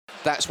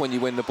that's when you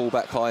win the ball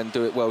back high and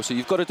do it well. So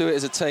you've got to do it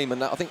as a team,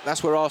 and I think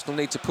that's where Arsenal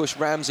need to push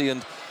Ramsey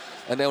and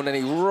El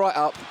Neni right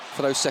up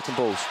for those second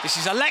balls. This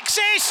is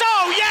Alexis.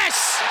 Oh,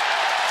 yes!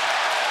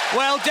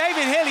 Well,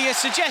 David Hillier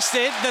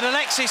suggested that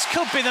Alexis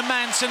could be the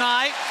man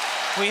tonight.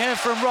 We heard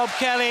from Rob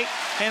Kelly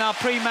in our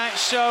pre-match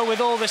show with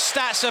all the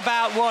stats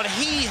about what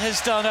he has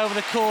done over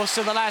the course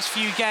of the last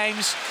few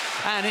games,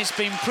 and it's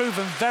been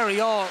proven very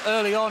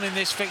early on in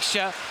this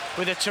fixture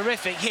with a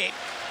terrific hit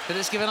that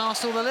has given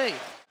Arsenal the lead.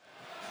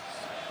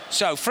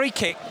 So, free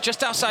kick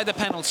just outside the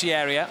penalty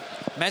area.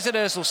 Mesut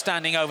Ozil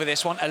standing over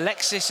this one.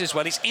 Alexis as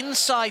well. It's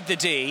inside the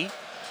D,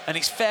 and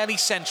it's fairly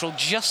central,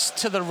 just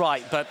to the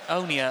right, but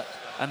only a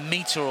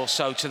metre or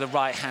so to the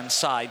right-hand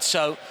side.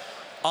 So,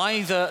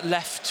 either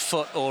left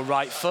foot or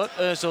right foot.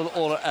 Ozil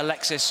or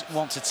Alexis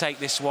want to take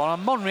this one.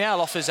 And Monreal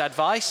offers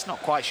advice. Not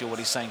quite sure what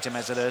he's saying to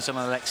Mesut Ozil and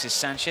Alexis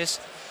Sanchez.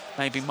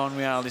 Maybe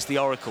Monreal is the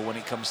oracle when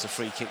it comes to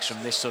free kicks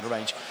from this sort of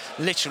range.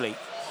 Literally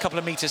a couple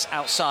of metres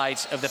outside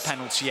of the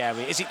penalty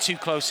area. Is it too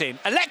close in?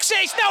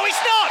 Alexis! No,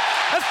 it's not!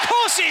 Of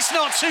course it's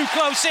not too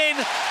close in.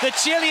 The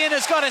Chilean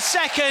has got a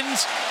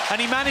second,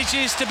 and he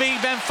manages to beat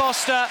Ben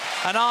Foster,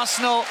 and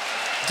Arsenal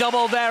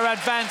double their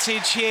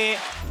advantage here.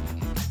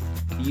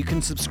 You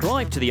can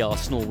subscribe to the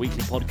Arsenal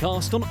Weekly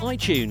Podcast on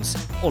iTunes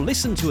or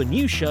listen to a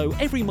new show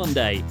every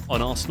Monday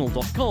on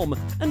arsenal.com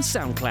and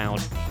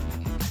SoundCloud.